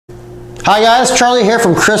Hi guys, Charlie here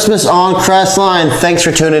from Christmas on Crestline. Thanks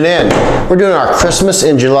for tuning in. We're doing our Christmas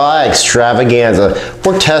in July extravaganza.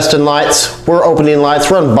 We're testing lights, we're opening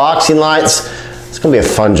lights, we're unboxing lights. It's gonna be a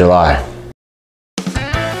fun July.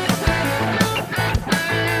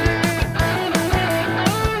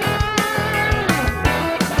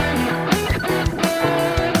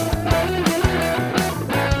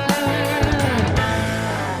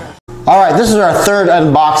 Alright, this is our third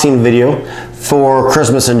unboxing video for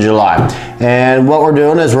Christmas in July. And what we're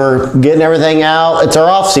doing is we're getting everything out. It's our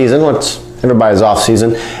off season. Everybody's off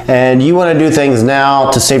season. And you want to do things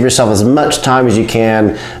now to save yourself as much time as you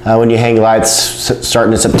can when you hang lights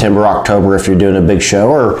starting in September, October if you're doing a big show.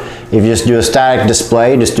 Or if you just do a static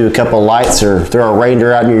display, just do a couple of lights or throw a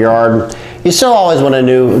reindeer out in your yard. You still always want to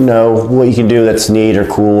know what you can do that's neat or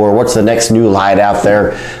cool, or what's the next new light out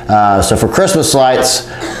there. So for Christmas lights,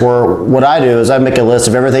 what I do is I make a list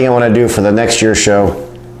of everything I want to do for the next year's show,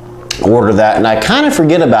 order that, and I kind of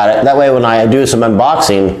forget about it. That way when I do some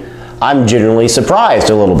unboxing, I'm genuinely surprised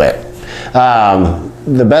a little bit. One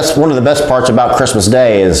of the best parts about Christmas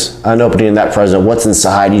Day is unopening that present. What's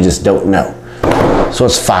inside, you just don't know. So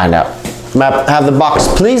let's find out. May I have the box,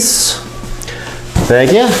 please?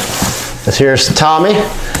 Thank you. Here's Tommy.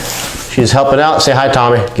 She's helping out. Say hi,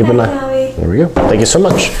 Tommy. Give a nice. There we go. Thank you so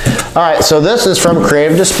much. All right, so this is from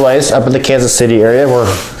Creative Displays up in the Kansas City area. We're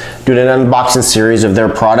doing an unboxing series of their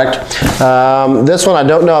product. This one I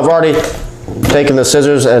don't know. I've already taken the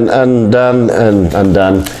scissors and undone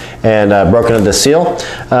and broken the seal.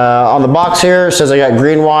 On the box here it says I got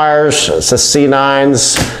green wires. It says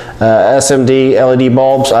C9s, SMD LED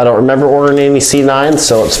bulbs. I don't remember ordering any C9s,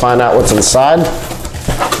 so let's find out what's inside.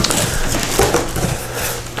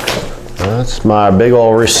 That's my big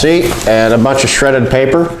old receipt and a bunch of shredded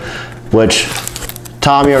paper, which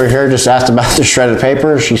Tommy over here just asked about the shredded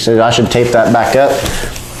paper. She said I should tape that back up.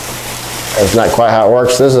 That's not quite how it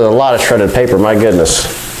works. This is a lot of shredded paper, my goodness.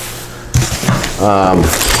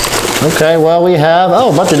 Okay, well we have,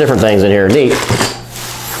 a bunch of different things in here, neat.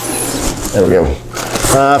 There we go.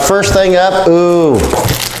 First thing up, ooh.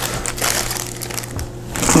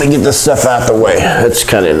 Let me get this stuff out the way. It's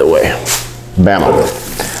kind of in the way. Bama.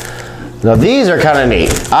 Now these are kind of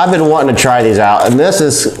neat. I've been wanting to try these out, and this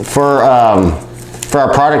is for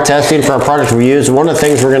our product testing, for our product reviews. One of the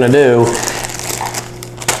things we're going to do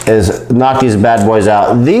is knock these bad boys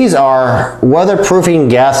out. These are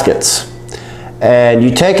weatherproofing gaskets, and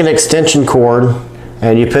you take an extension cord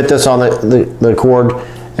and you put this on the cord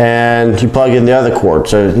and you plug in the other cord.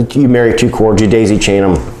 So you marry two cords, you daisy chain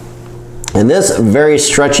them. And this very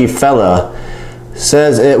stretchy fella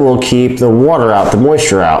says it will keep the water out, the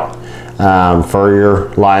moisture out. For your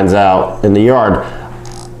lines out in the yard.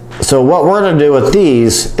 So what we're going to do with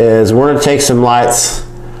these is we're going to take some lights,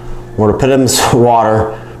 we're going to put them in some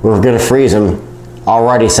water, we're going to freeze them.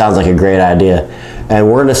 Already sounds like a great idea. And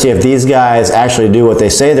we're going to see if these guys actually do what they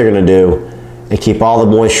say they're going to do and keep all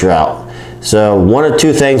the moisture out. So one of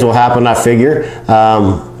two things will happen, I figure.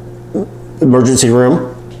 Emergency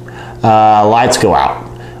room, lights go out.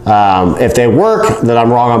 If they work, then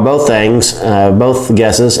I'm wrong on both things, both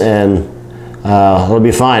guesses, and it'll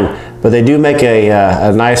be fine. But they do make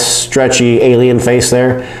a nice stretchy alien face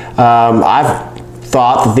there. I've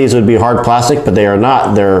thought that these would be hard plastic, but they are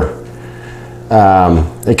not.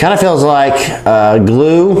 It kind of feels like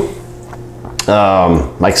glue,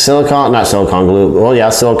 like silicone, not silicone glue. Well, yeah,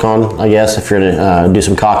 silicone, I guess, if you're gonna do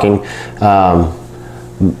some caulking.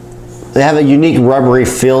 They have a unique rubbery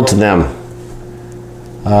feel to them.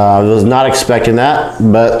 I was not expecting that,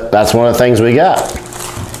 but that's one of the things we got.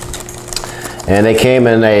 And they came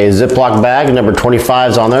in a Ziploc bag, number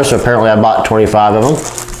 25's on there, so apparently I bought 25 of them.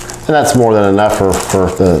 And that's more than enough for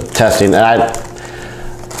the testing. And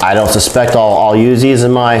I don't suspect I'll use these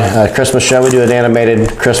in my Christmas show. We do an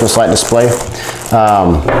animated Christmas light display.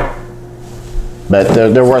 But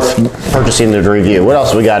they're worth purchasing to review. What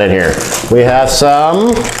else we got in here? We have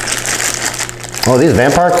some, these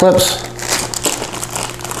vampire clips.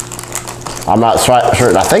 I'm not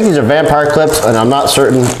certain. I think these are vampire clips, and I'm not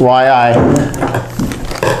certain why I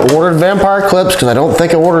ordered vampire clips, because I don't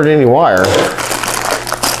think I ordered any wire,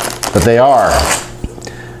 but they are.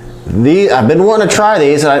 I've been wanting to try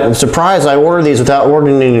these, and I'm surprised I ordered these without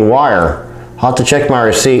ordering any wire. I'll have to check my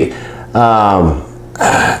receipt, and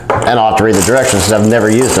I'll have to read the directions because I've never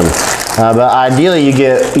used them. But ideally you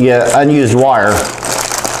get unused wire,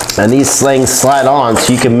 and these things slide on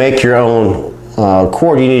so you can make your own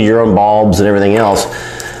cord. You need your own bulbs and everything else.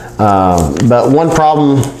 But one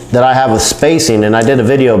problem that I have with spacing, and I did a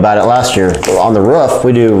video about it last year, on the roof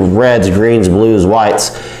we do reds, greens, blues,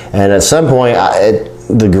 whites, and at some point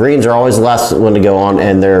the greens are always the last one to go on,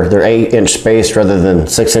 and they're 8-inch spaced rather than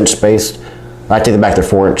 6-inch spaced. I take it back, they're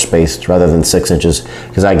 4-inch spaced rather than 6 inches,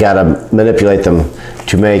 because I gotta manipulate them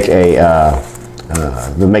to make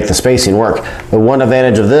the spacing work. But one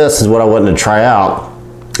advantage of this is what I wanted to try out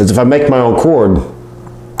is if I make my own cord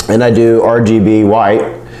and I do RGB white,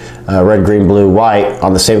 red, green, blue, white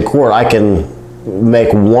on the same cord, I can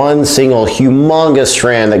make one single humongous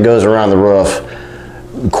strand that goes around the roof,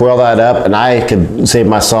 coil that up, and I could save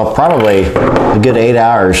myself probably a good 8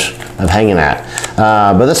 hours of hanging that.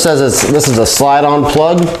 But this says this is a slide-on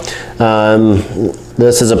plug.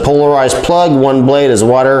 This is a polarized plug. One blade is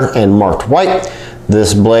water and marked white.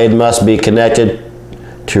 This blade must be connected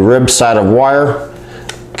to rib side of wire.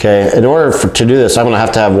 Okay, in order to do this, I'm going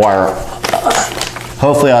to have wire.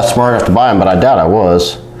 Hopefully I was smart enough to buy them, but I doubt I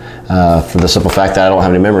was, for the simple fact that I don't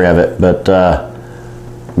have any memory of it. But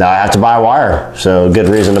now I have to buy wire, so good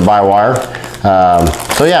reason to buy wire.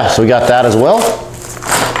 So yeah, so we got that as well.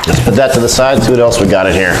 Let's put that to the side, see what else we got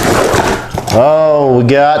in here. Oh, we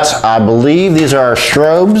got, I believe these are our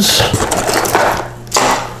strobes.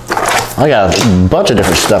 I got a bunch of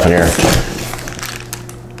different stuff in here.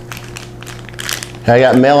 I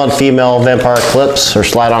got male and female vampire clips, or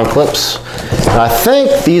slide-on clips. And I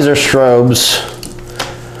think these are strobes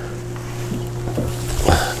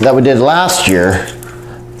that we did last year.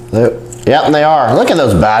 Yep, and they are. Look at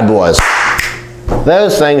those bad boys.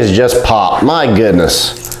 Those things just pop. My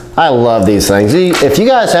goodness. I love these things. If you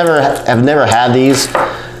guys have never had these,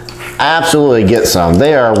 absolutely get some.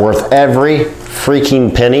 They are worth every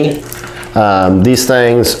freaking penny. These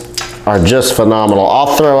things are just phenomenal.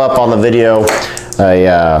 I'll throw up on the video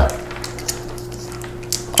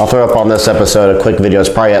I'll throw up on this episode a quick video. It's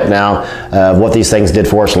probably up now of what these things did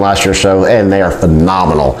for us in last year's show, and they are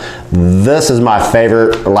phenomenal. This is my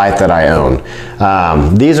favorite light that I own.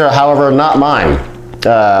 These are, however, not mine.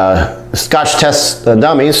 Scotch Test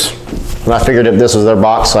Dummies, and I figured if this was their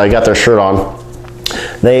box, so I got their shirt on.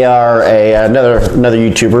 They are another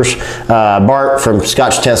YouTubers. Bart from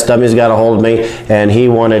Scotch Test Dummies got a hold of me, and he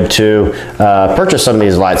wanted to purchase some of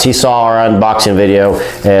these lights. He saw our unboxing video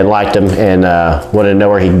and liked them, and wanted to know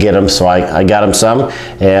where he could get them, so I got him some,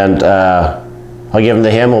 and I'll give them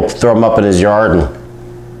to him. We'll throw them up in his yard,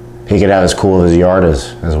 and he can have as cool of his yard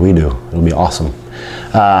as we do. It'll be awesome.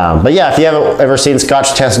 But yeah, if you haven't ever seen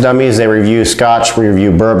Scotch Test Dummies, they review Scotch, we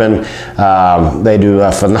review bourbon. They do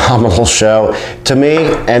a phenomenal show. To me,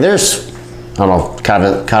 and there's, I don't know, kind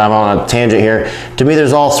of on a tangent here. To me,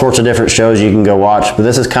 there's all sorts of different shows you can go watch, but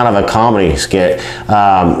this is kind of a comedy skit.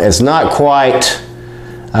 It's not quite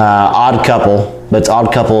Odd Couple, but it's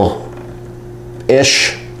Odd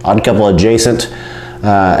Couple-ish, Odd Couple adjacent.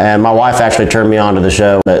 And my wife actually turned me on to the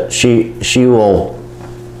show, but she will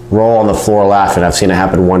roll on the floor laughing. I've seen it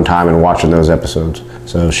happen one time in watching those episodes.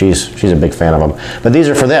 So she's a big fan of them. But these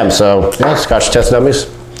are for them. So yeah, Scotch Test Dummies.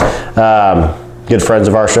 Good friends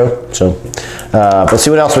of our show. So let's see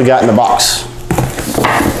what else we got in the box.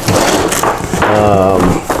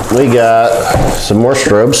 We got some more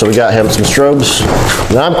strobes. So we got him some strobes.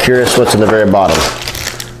 And I'm curious what's in the very bottom.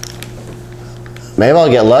 Maybe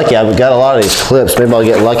I'll get lucky. I've got a lot of these clips. Maybe I'll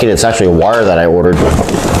get lucky and it's actually a wire that I ordered.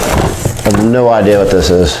 I have no idea what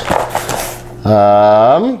this is.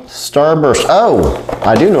 Starburst. Oh,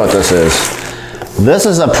 I do know what this is. This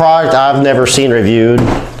is a product I've never seen reviewed,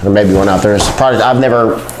 or maybe one out there. It's a product I've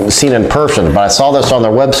never seen in person, but I saw this on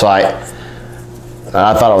their website.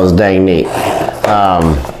 I thought it was dang neat.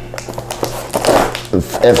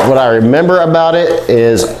 If what I remember about it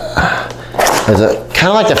is it kind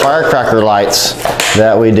of like the firecracker lights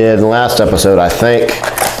that we did in the last episode, I think.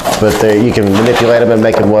 But you can manipulate them and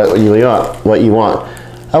make them what you want.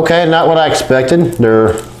 Okay, not what I expected.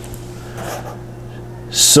 They're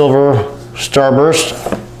silver Starburst.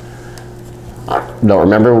 I don't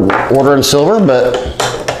remember ordering silver, but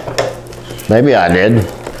maybe I did.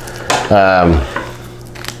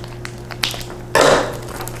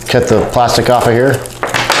 Cut the plastic off of here.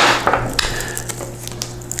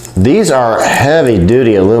 These are heavy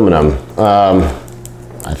duty aluminum.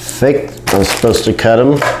 I think I'm supposed to cut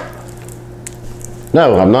them.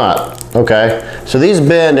 No, I'm not. Okay, so these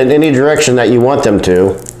bend in any direction that you want them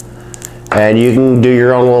to, and you can do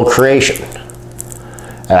your own little creation.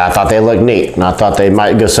 And I thought they looked neat, and I thought they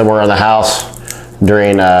might go somewhere in the house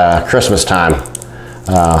during Christmas time.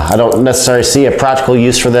 I don't necessarily see a practical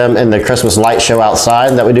use for them in the Christmas light show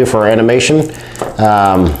outside that we do for our animation.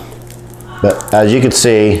 But as you can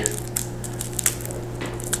see,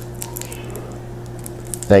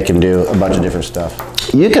 they can do a bunch of different stuff.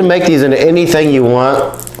 You can make these into anything you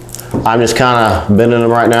want. I'm just kind of bending them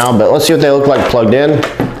right now, but let's see what they look like plugged in.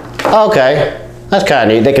 Okay, That's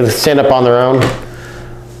kind of neat. They can stand up on their own.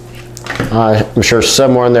 I'm sure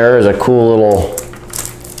somewhere in there is a cool little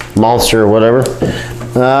monster or whatever.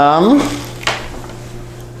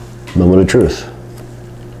 Moment of truth.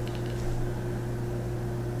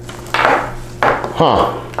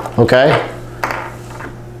 Huh. Okay.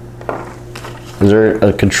 Is there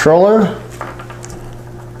a controller?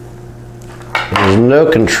 There's no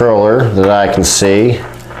controller that I can see.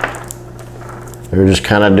 They're just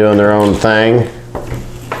kind of doing their own thing.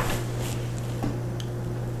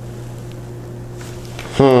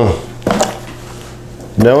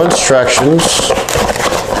 No instructions.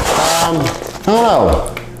 I don't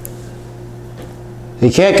know.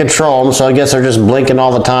 You can't control them, so I guess they're just blinking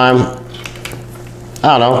all the time.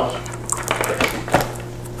 I don't know.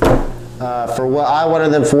 For what I wanted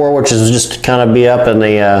them for, which is just to kind of be up in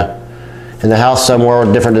the house somewhere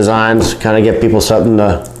with different designs, kind of get people something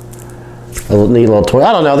to, a neat little toy.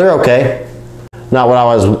 I don't know, they're okay. Not what I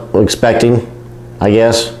was expecting, I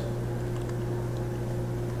guess.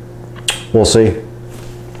 We'll see.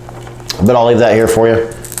 But I'll leave that here for you.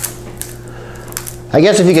 I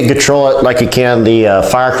guess if you could control it like you can the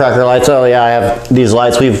firecracker lights. Oh yeah, I have these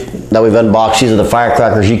lights that we've unboxed. These are the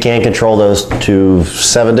firecrackers. You can control those to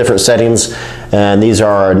 7 different settings, and these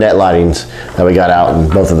are our net lightings that we got out, and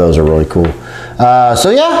both of those are really cool.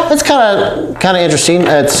 So yeah, it's kind of interesting.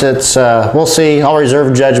 It's we'll see. I'll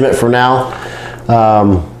reserve judgment for now.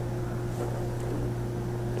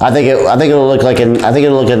 I think it'll look like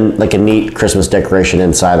a neat Christmas decoration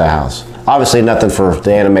inside the house. Obviously, nothing for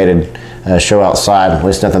the animated show outside, at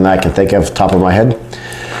least nothing that I can think of top of my head.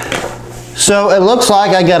 So it looks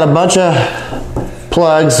like I got a bunch of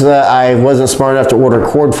plugs that I wasn't smart enough to order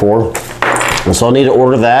cord for, and so I'll need to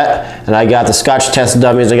order that. And I got the Scotch test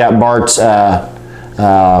dummies. I got Bart's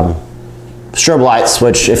strobe lights,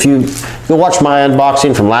 which if you watch my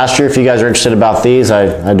unboxing from last year, if you guys are interested about these,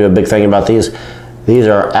 I do a big thing about these. These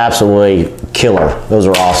are absolutely killer. Those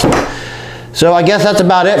are awesome. So I guess that's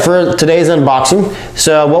about it for today's unboxing.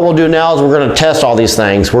 So what we'll do now is we're going to test all these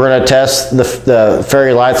things. We're going to test the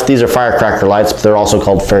fairy lights. These are firecracker lights, but they're also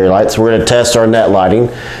called fairy lights. We're going to test our net lighting,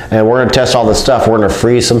 and we're going to test all this stuff. We're going to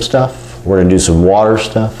freeze some stuff. We're going to do some water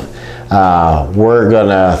stuff. I'll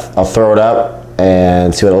throw it up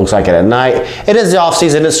and see what it looks like at night. It is the off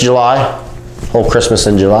season. It's July. Whole Christmas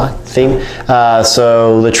in July theme.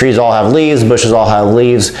 So the trees all have leaves, bushes all have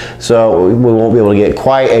leaves, so we won't be able to get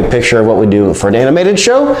quite a picture of what we do for an animated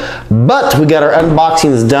show, but we got our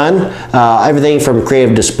unboxings done. Everything from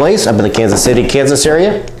Creative Displays up in the Kansas City, Kansas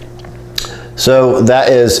area. So that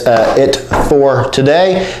is it for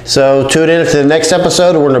today. So tune in for the next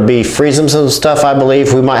episode. We're going to be freezing some stuff, I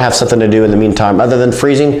believe. We might have something to do in the meantime other than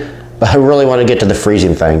freezing, but I really want to get to the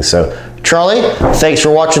freezing thing. So Charlie, thanks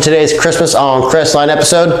for watching today's Christmas on Crestline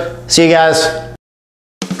episode. See you guys.